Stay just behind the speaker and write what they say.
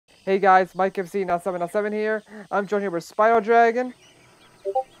Hey guys, Mike MC9707 here. I'm joined here with Spiral Dragon.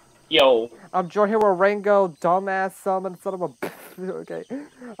 Yo. I'm joined here with Rango, dumbass son of a. Okay.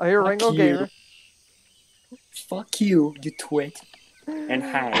 I'm here, Fuck Rango you. Gamer. Fuck you, you twit. And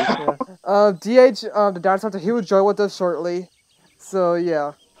hi. Yeah. DH, the dinosaur, he will join with us shortly. So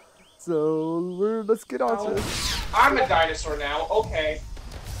yeah. So let's get on to this. I'm a dinosaur now. Okay.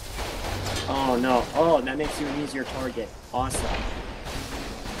 Oh no. Oh, that makes you an easier target. Awesome.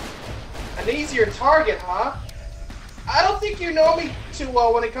 An easier target, huh? I don't think you know me too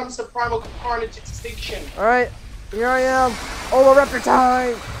well when it comes to Primal Carnage Extinction. Alright, here I am. Raptor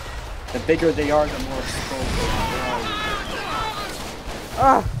time! The bigger they are, the more exposed they are.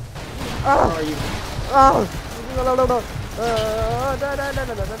 Ah! Ah! Where are you? Oh! No.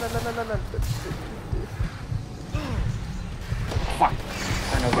 Fuck.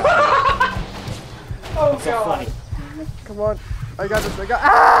 I know that. Oh So god. funny. Come on. I got this.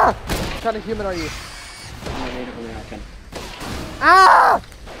 Ah! What kind of human are you? I'm a Native American. Ah!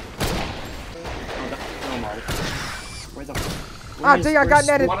 No, Mark. Where the? Ah, dang, I got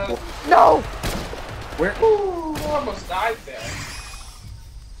netted. No! Where? Ooh, I almost died there.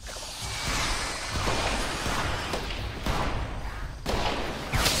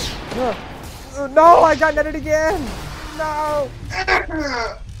 No, I got netted again! No!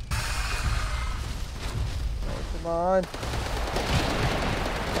 Come on.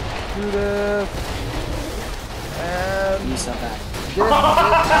 Do this. And You said that. this is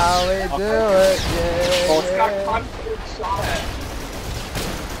how we do it. Got Yeah. confident shot at.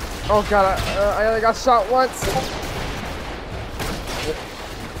 Oh god, I only got shot once.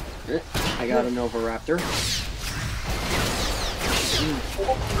 I got an Oviraptor.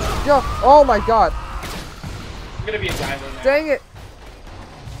 Yo, oh my god. I'm gonna be a diver now. Dang it.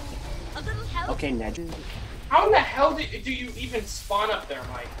 Okay, Ned. How in the hell do you even spawn up there,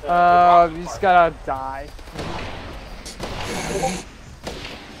 Mike? You just gotta die. You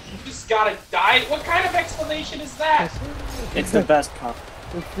just gotta die? What kind of explanation is that? It's the best cup.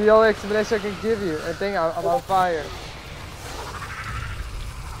 It's the only explanation I can give you. I think I'm on fire.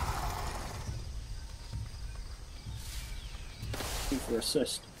 For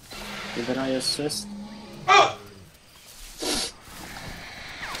assist. Did I assist? Oh!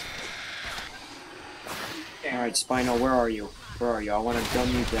 Alright, Spino, where are you? Where are you? I want to gun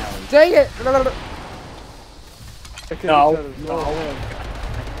you down. Dang it! No.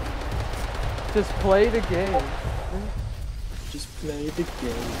 Just play the game. Just play the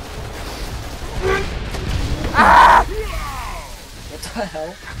game. Ah! What the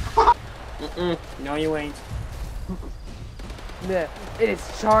hell? No, you ain't. Yeah, it is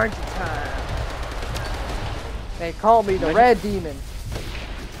charge time. They call me the Red Demon.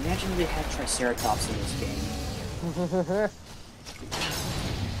 Imagine they had Triceratops in this game. Oh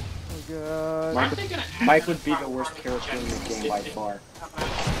god. Mike would be the worst character in the game by far.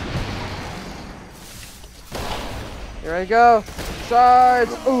 Here I go. Charge!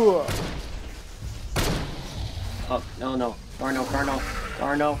 Ooh! Oh, no.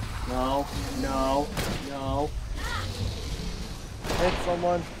 Carno. No. Hit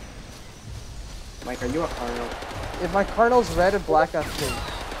someone. Mike, are you a Carno? If my Cardinal's red and black, that's me.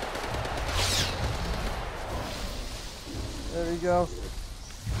 There we go.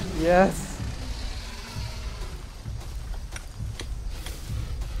 Yes.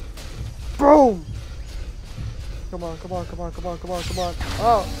 Boom! Come on.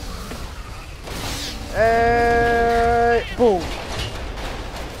 Oh! Hey! Boom!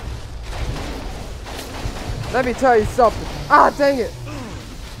 Let me tell you something. Ah, dang it!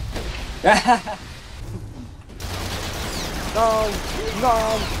 No!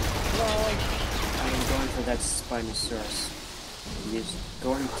 I am going for that Spinosaurus. He is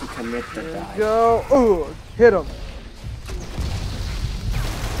going to commit the dive. Go! Ooh! Hit him!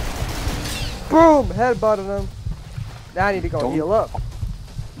 Boom! Headbutted him. Now I need to go heal up.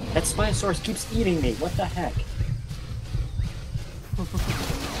 That Spinosaurus keeps eating me. What the heck?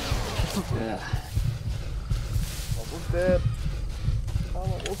 Almost dead. I'm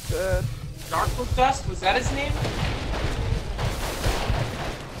almost dead. Darkwood Dust? Was that his name?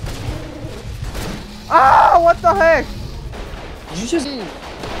 Ah! What the heck? Did you just...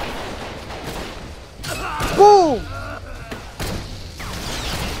 Boom!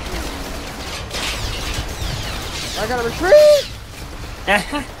 I gotta retreat!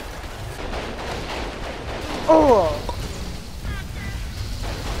 Oh!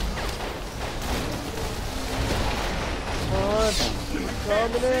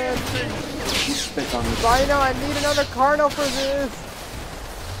 Coming in. You spit on me. Rhino, I need another Carno for this.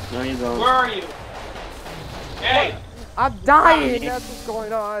 No, you don't. Where are you? Hey! I'm dying! That's what's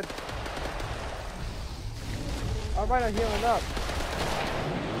going on. Alright, I'm healing up.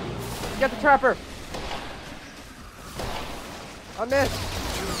 Get the trapper! I missed!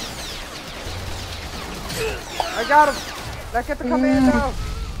 I got him! Now get the commando!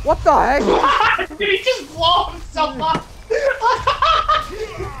 What the heck? Did he just blow himself up?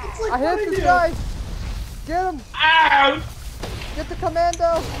 I hit this guy! Get him! Ow! Get the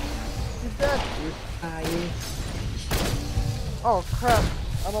commando! He's dead. Oh crap!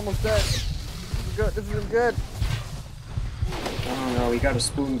 I'm almost dead. This is good. This isn't good. Oh no, we got a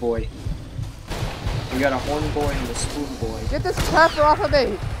spoon boy. We got a horn boy and a spoon boy. Get this trapper off of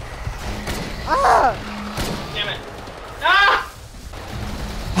me! Ah! Damn it! Ah!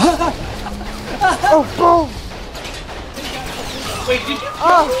 Oh boom! Wait, did you?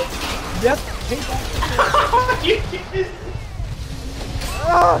 Oh! Yep. You did.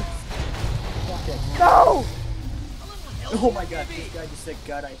 Ah! No! Oh my god, this guy just said,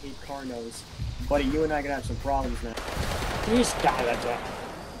 God, I hate Carnos. Buddy, you and I are gonna have some problems now. He's got it.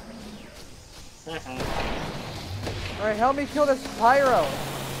 Alright, help me kill this pyro.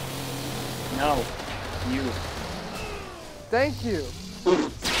 No, you. Thank you.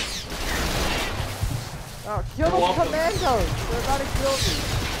 Oh, kill those commandos! They're about to kill me.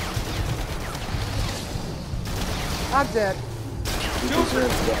 I'm dead. You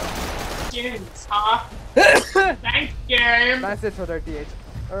deserve that. Skins, huh? Thanks, game. Nice intro there, DH.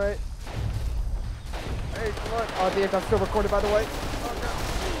 Alright. Hey, come on. Oh, DH, I'm still recording, by the way.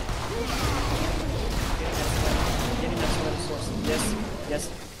 Yes, yes.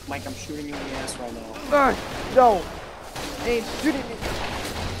 Mike, I'm shooting you in the ass right now. No! Ain't shooting me!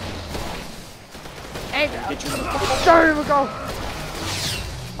 Ain't... Get your There we go!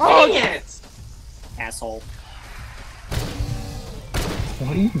 Oh, yes! asshole.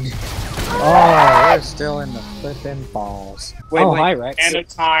 Oh, we're still in the flippin' balls. Wait, oh, wait. hi, Rex. End of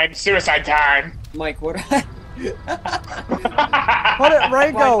time. Suicide time. Mike, what? Hold it,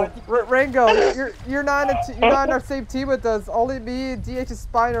 Rango! Rango, you're not in our same team with us. Only me and DH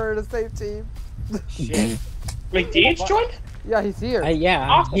Spine are in the same team. Shit. Wait, DH joined? Yeah, he's here. Yeah, I'm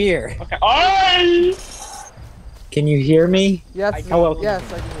Awesome. here. Okay. Oh! Can you hear me? Yes, Hello. yes,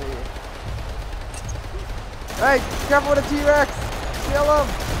 I can hear you. Hey, careful with the T-Rex! Kill him!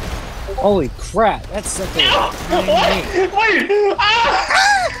 Holy crap, that's such a... Wait!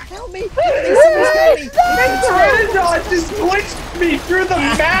 Ah! Help me! That Tyrannodon just glitched me through the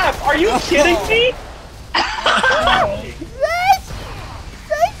map! Are you kidding me?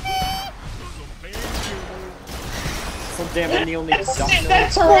 So damn it, Neil needs duck That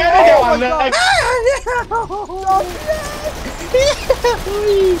nose. Tyrannodon!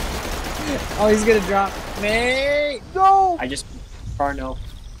 Oh, he's gonna drop me! No! I just... Carno.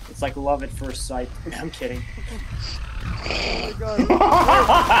 It's like love at first sight. I'm kidding. Oh my god.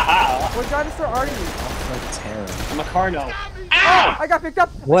 What dinosaur are you? Like terror. I'm a Carno. Ow! I got picked up!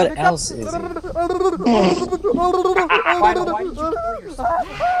 What I got picked else up. is it? Why did you kill yourself?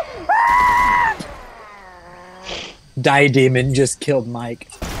 Die Demon just killed Mike.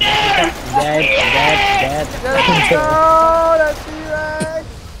 Dead. Let's go! That's T-Rex!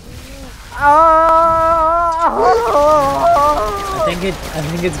 I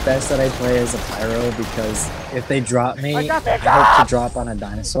think it's best that I play as a pyro because if they drop me, I hope to drop on a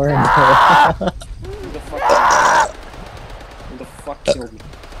dinosaur. Who the fuck killed me?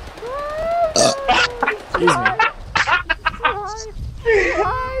 Excuse me.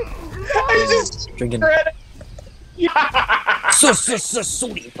 I just Drinking.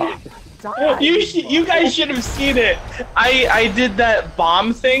 Sooty pop. You guys should have seen it. I did that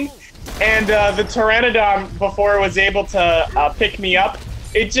bomb thing, and the Pteranodon, before it was able to pick me up,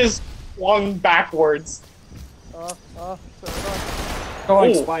 it just flung backwards. Go on,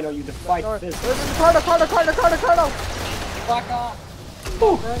 Ooh. Spino, you defied this. Carno! Fuck off.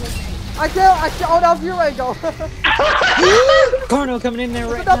 I can't, oh, that was your angle! Carno coming in there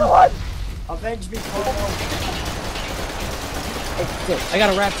right Another now. one! Avenge me, Carno. Oh, good. I got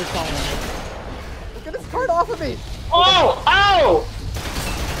a raptor calling. Get this card off of me! Oh! Ow!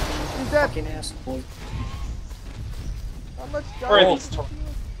 He's dead. Fucking asshole. How much Where are damage? these toys?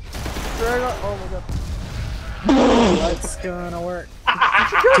 Oh my god. What's gonna work?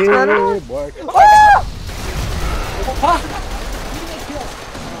 Pteranodon? Dude, work. Ah!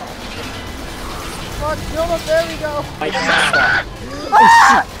 Fuck, kill him, there we go! Mike,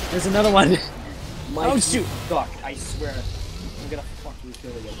 There's another one. Mike, Oh, shoot. Fuck, I swear. I'm gonna fucking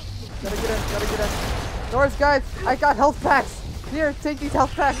kill you. Gotta get in. Doors, guys, I got health packs! Here, take these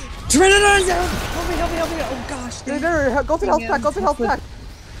health packs! Pteranodon's out! Help me. Oh gosh. There, go to the health pack,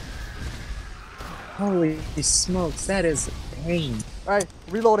 Holy smokes, that is pain. Alright,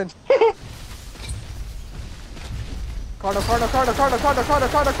 reloading. Carno.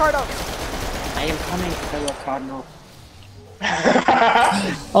 I am coming, fellow Cardinal.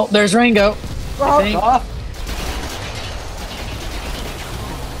 Oh, there's Rango. I think. Oh,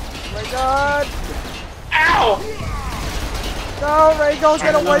 Oh my god! Ow! No, Rango's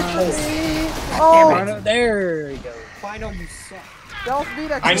get away from me! Oh! Oh, no, there we go. Final, you suck. That was me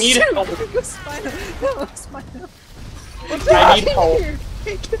that I need help. No, Spino. I need help.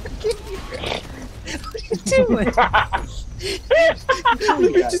 Get here. What are you doing? Let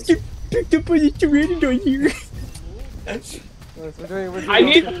me just get picked up by the Tyrannodon here. We're doing I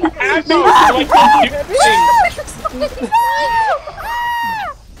need okay. ammo so I can do things.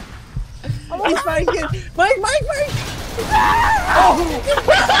 He's fine again. Mike!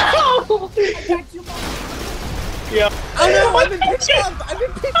 Yeah. Oh no, I've been picked up!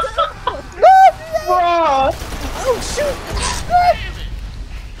 Bruh! Oh shoot!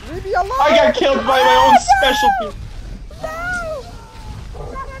 Leave me alone! I got killed by my own specialty.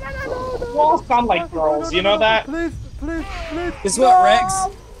 Walls sound like girls, you know that? Please. Guess what, Rex?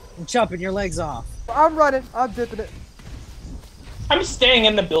 I'm chopping your legs off. I'm running. I'm dipping it. I'm staying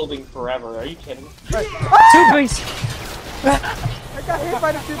in the building forever. Are you kidding? Right. Two piece. I got hit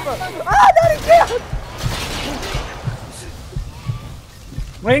by the super. Ah, not again!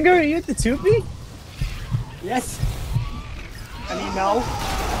 Rango, are you at the Tupi? Yes. I mean, no.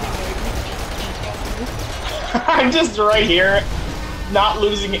 I'm just right here, not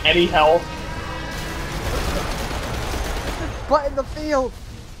losing any health. Butt in the field.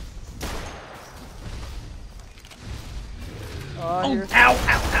 Oh, Here's... ow.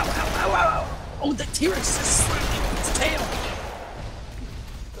 Oh, the T-Rex is slapping its tail.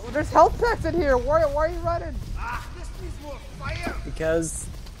 There's health packs in here. Why are you running? Because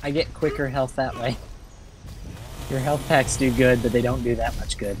I get quicker health that way. Your health packs do good, but they don't do that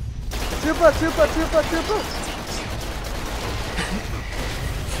much good. Super.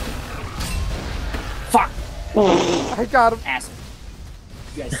 Fuck. I got him. Ass.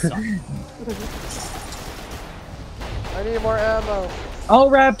 You guys suck. I need more ammo. Oh,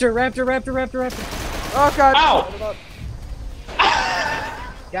 Raptor. Oh god. Ow!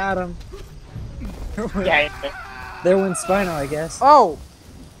 Got him. Dang it. There went Spino, I guess. Oh.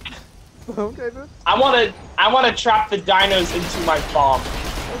 Okay then. I wanna trap the dinos into my bomb.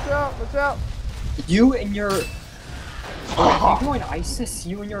 Watch out. You and your... Are you going ISIS?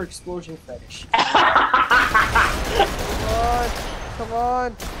 You and your explosion fetish. Come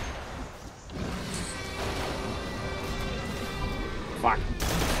on. Fuck.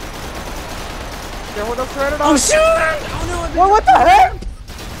 Get one of those Tyrannosaurus. Oh, shoot! Oh, no, What the heck?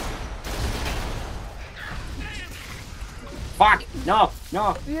 Fuck! No!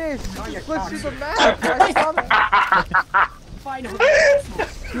 Jeez, Oh, you you're flipped through the cocksucker. map. I saw that. Final. You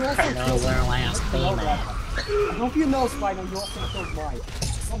also That was our last killed payment. I hope you know, Spino, you also killed mine.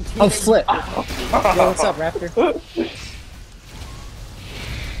 Oh, flip. Yo, what's up, Raptor?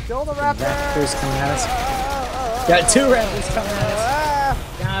 Kill the raptor. Raptors coming at us. Got two Raptors coming at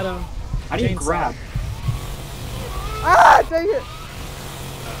us. Got him. How do you Chainsaw. grab? Dang it.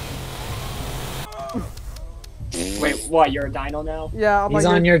 Wait, what? You're a dino now? Yeah, I'm He's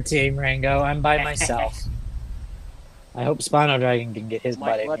like, on your team, Rango. I'm by myself. I hope Spino Dragon can get his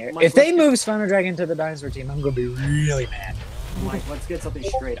butt in here. If they move Spino Dragon to the dinosaur team, I'm gonna be really mad. Mike, let's get something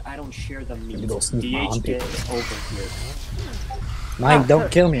straight. I don't share the meat. Go sneak my own DH is over here. Mike,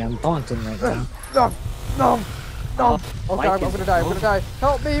 don't kill me. I'm taunting right now. No. Oh Mike god, I'm is gonna die. over.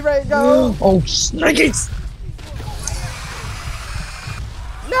 Help me, Rango. Oh, snakes!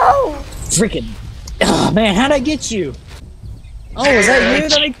 No. Freaking. Oh, man, how'd I get you? Oh, was that you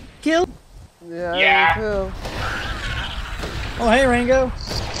that I killed? Yeah. Yeah. Me too. Oh, hey, Rango.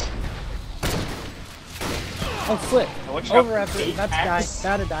 Oh, flip. Over after. About to die.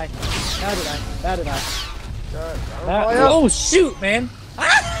 About to die. Oh, shoot, man.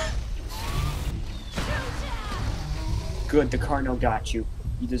 Good, the Carno got you.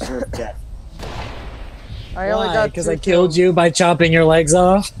 You deserve death. I only Why? got Because 2 I killed you by chopping your legs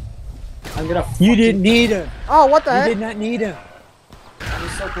off? I'm gonna You didn't need him. Oh, what the You heck? did not need him. I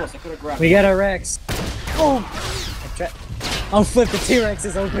was so close, I could've grabbed We got a Rex. Oh! Oh, flip, the T-Rex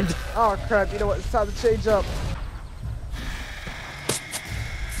is opened. Oh crap! You know what? It's time to change up.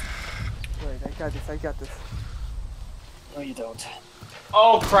 Wait, I got this. No, you don't.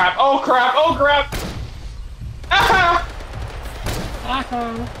 Oh crap! Ah!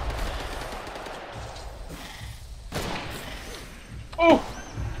 Oh!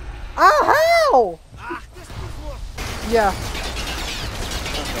 Oh, how? Yeah.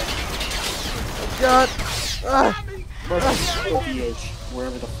 God. Or DH,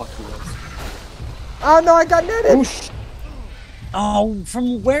 wherever the fuck he is. Oh no, I got netted. Whoosh. Oh,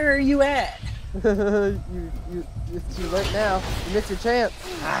 from where are you at? It's too late now. You missed your chance.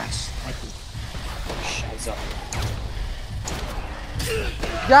 Gosh, Shies up.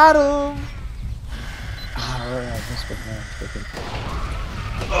 Got him. Alright, that's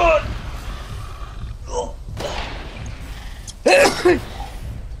good.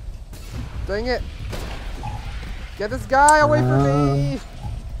 Dang it. Get this guy away from me.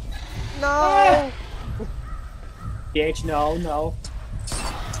 No. DH, no.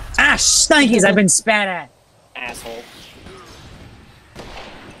 Ah, shnikes, I've been spat at. Asshole.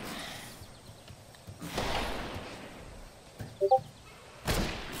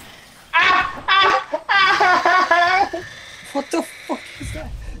 What the fuck is that?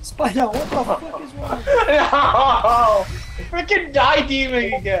 Spider, what the fuck is wrong? No! Freaking die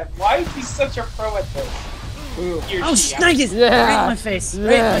demon again. Why is he such a pro at this? Ooh. You're Oh, cheating. shnikes! Yeah. Right in my face.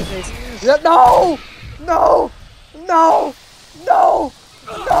 Right in my face. Yeah, no. No. No. No.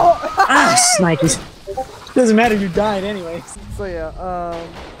 No. Ah, shnikes. Doesn't matter, you died anyways. So yeah,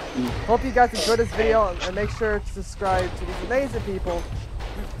 hope you guys enjoyed this video and make sure to subscribe to these amazing people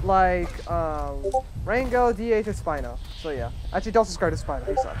like Rango, DH, and Spino. So yeah, actually don't subscribe to Spino,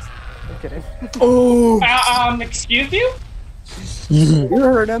 he sucks. I'm kidding. Oh! Excuse you? You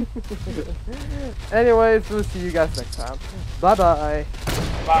heard him. Anyways, we'll see you guys next time. Bye bye.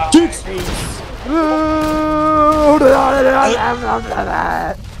 Bye.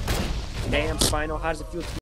 Damn, Spino, how does it feel to